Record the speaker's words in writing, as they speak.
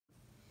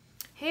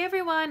Hey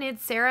everyone,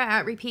 it's Sarah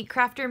at Repeat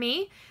Crafter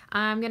Me.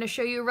 I'm going to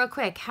show you real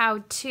quick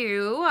how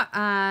to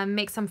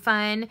make some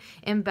fun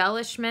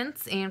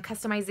embellishments and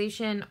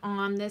customization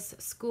on this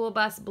school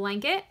bus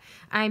blanket.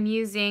 I'm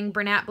using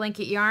Bernat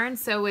Blanket Yarn,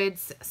 so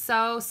it's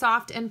so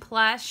soft and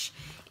plush,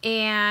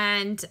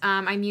 and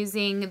I'm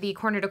using the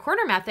corner to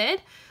corner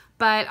method,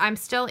 but I'm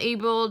still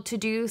able to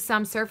do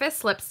some surface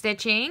slip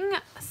stitching.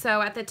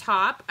 So at the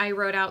top I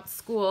wrote out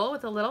school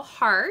with a little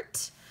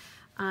heart.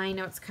 I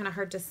know it's kind of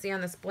hard to see on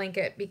this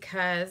blanket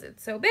because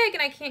it's so big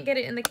and I can't get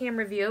it in the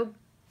camera view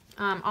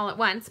all at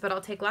once, but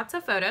I'll take lots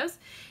of photos.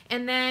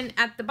 And then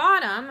at the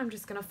bottom, I'm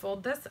just going to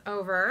fold this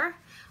over.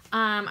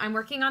 I'm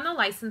working on the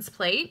license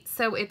plate,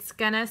 so it's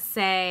going to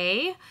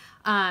say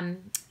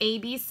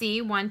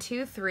ABC 1,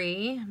 2,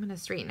 3. I'm going to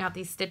straighten out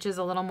these stitches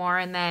a little more,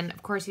 and then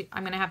of course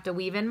I'm going to have to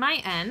weave in my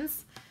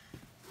ends.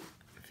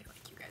 I feel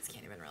like you guys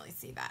can't even really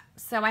see that.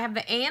 So I have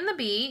the A and the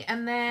B,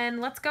 and then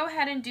let's go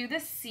ahead and do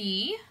the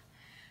C.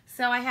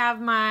 So I have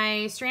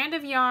my strand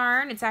of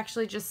yarn, it's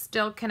actually just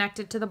still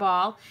connected to the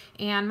ball,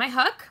 and my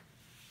hook.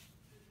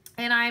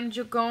 And I'm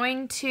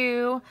going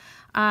to,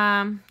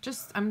 I'm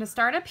going to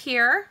start up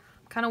here,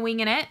 kind of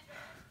winging it.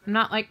 I'm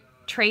not like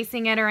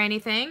tracing it or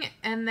anything.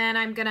 And then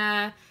I'm going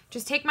to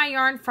just take my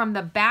yarn from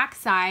the back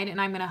side and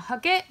I'm going to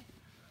hook it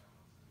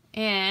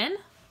in.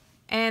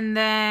 And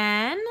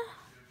then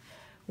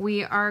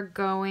we are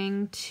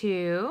going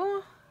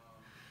to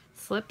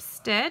slip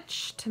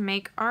stitch to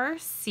make our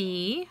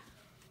C.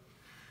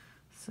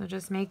 So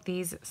just make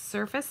these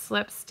surface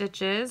slip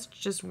stitches,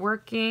 just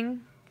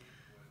working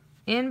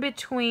in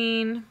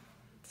between.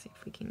 Let's see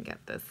if we can get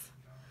this.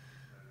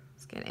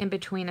 Let's get in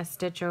between a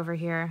stitch over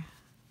here.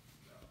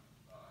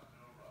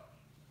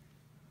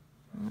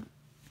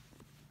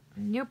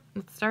 Nope,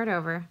 let's start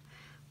over.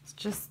 It's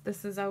just,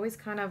 this is always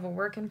kind of a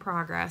work in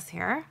progress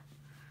here.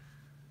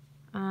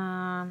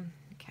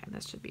 Okay,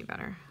 this should be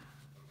better.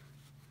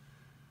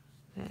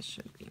 This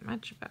should be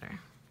much better.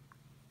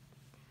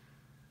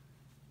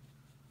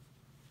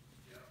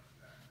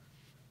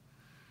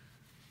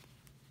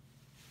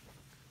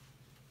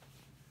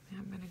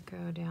 I'm going to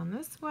go down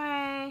this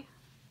way.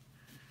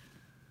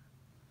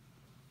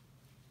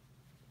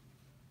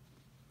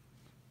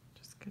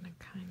 Just going to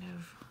kind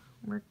of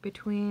work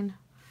between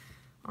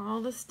all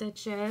the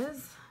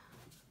stitches,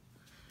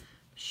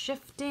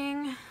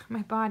 shifting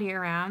my body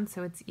around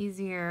so it's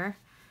easier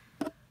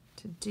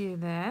to do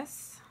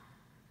this.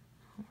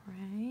 All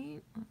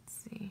right, let's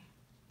see.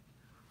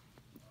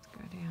 Let's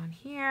go down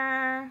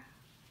here.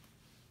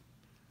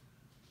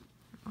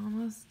 We're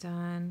almost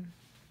done.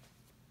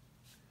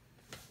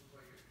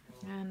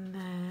 And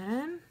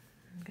then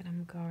I'm going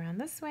to go around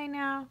this way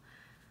now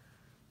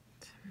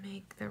to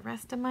make the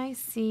rest of my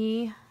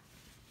C.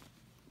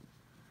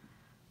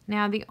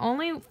 Now the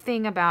only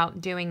thing about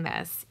doing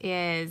this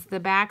is the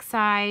back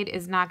side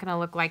is not going to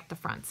look like the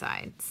front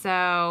side.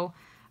 So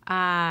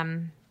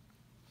in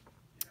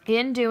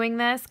doing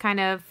this kind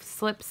of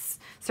surface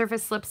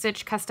slip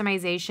stitch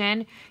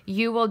customization,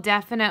 you will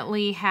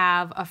definitely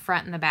have a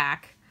front and the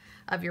back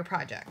of your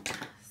project.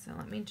 So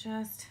let me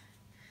just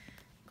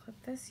clip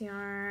this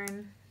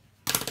yarn.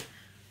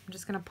 I'm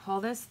just going to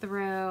pull this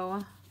through.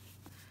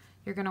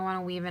 You're going to want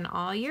to weave in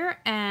all your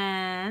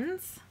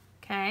ends.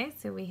 Okay,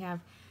 so we have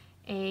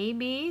A,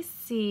 B,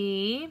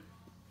 C.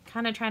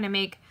 Kind of trying to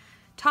make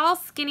tall,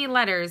 skinny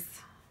letters.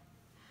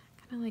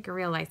 Kind of like a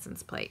real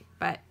license plate,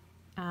 but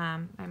I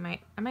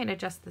might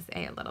adjust this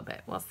A a little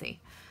bit. We'll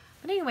see.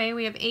 But anyway,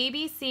 we have A,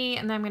 B, C,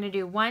 and then I'm going to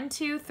do 1,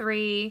 2,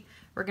 3.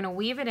 We're going to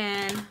weave it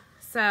in.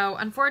 So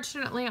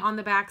unfortunately on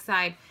the back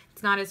side,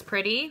 it's not as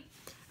pretty.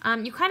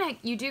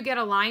 You do get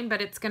a line,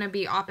 but it's going to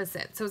be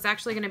opposite. So it's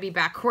actually going to be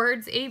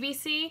backwards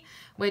ABC,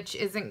 which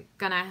isn't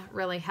going to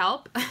really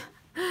help.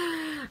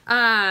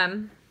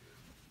 But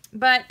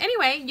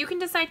anyway, you can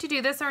decide to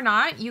do this or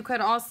not. You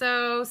could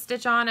also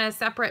stitch on a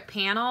separate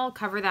panel,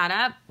 cover that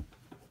up,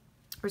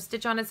 or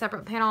stitch on a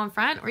separate panel in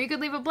front, or you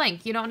could leave it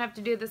blank. You don't have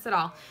to do this at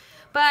all.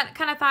 But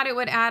kind of thought it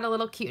would add a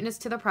little cuteness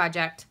to the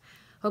project.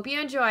 Hope you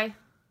enjoy.